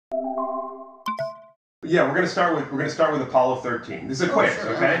Yeah, we're gonna start with Apollo 13. This is a quiz, sure,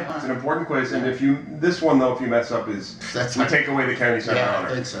 okay? yeah. It's an important quiz, and if this one though, if you mess up, we take away the county center honor.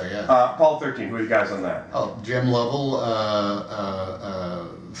 I think so. Yeah. Apollo 13. Who are you guys on that? Oh, Jim Lovell,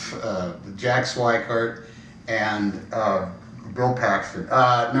 Jack Swikart, and Bill Paxton.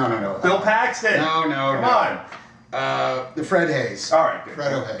 No. Bill Paxton. No. Come on. The Fred Hayes. All right. Good.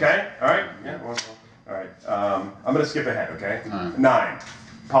 Fred O'Hare. Okay. All right. Yeah. Well, all right. I'm gonna skip ahead. Okay. All right. 9.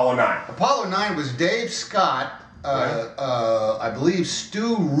 Apollo 9. Apollo 9 was Dave Scott, I believe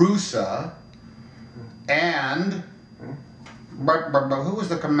Stu Rusa, and but who was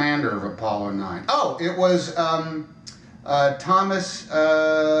the commander of Apollo 9? Oh, it was Thomas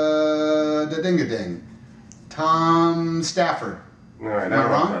Ding. Tom Stafford. All right. Am I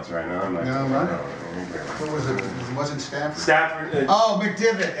wrong? That's right. No, I'm not. No, right? No. What was it? It wasn't Stafford? Stafford. Oh,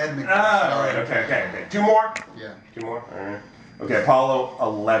 McDivitt. Ed McDivitt. All right. Okay. 2 more. Yeah. 2 more. All right. Okay. Apollo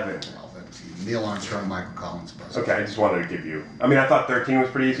 11. Well, that's Neil Armstrong, Michael Collins. Okay, I just wanted to give you. I mean, I thought 13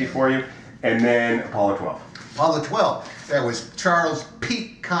 was pretty easy for you, and then Apollo 12. Apollo 12. That was Charles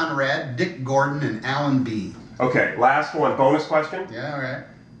Pete Conrad, Dick Gordon, and Alan B. Okay, last one. Bonus question. Yeah, all right.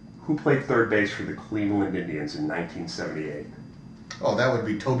 Who played third base for the Cleveland Indians in 1978? Oh, that would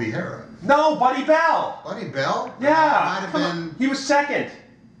be Toby Harrah. No, Buddy Bell. Buddy Bell? Yeah. Might have come been. on. He was second.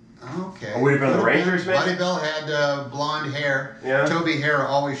 Okay. Or would have been the Rangers, maybe? Buddy Bell had blonde hair. Yeah. Toby Harrah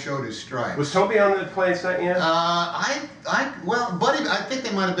always showed his stripes. Was Toby on the plane second? Yeah. Well, Buddy, I think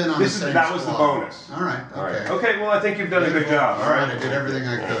they might have been on the same That was the squad. bonus. All right. All right. Okay. Okay. Well, I think you've done a good job. All right. I did everything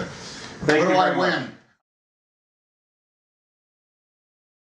I could. Thank What you do I very much. win?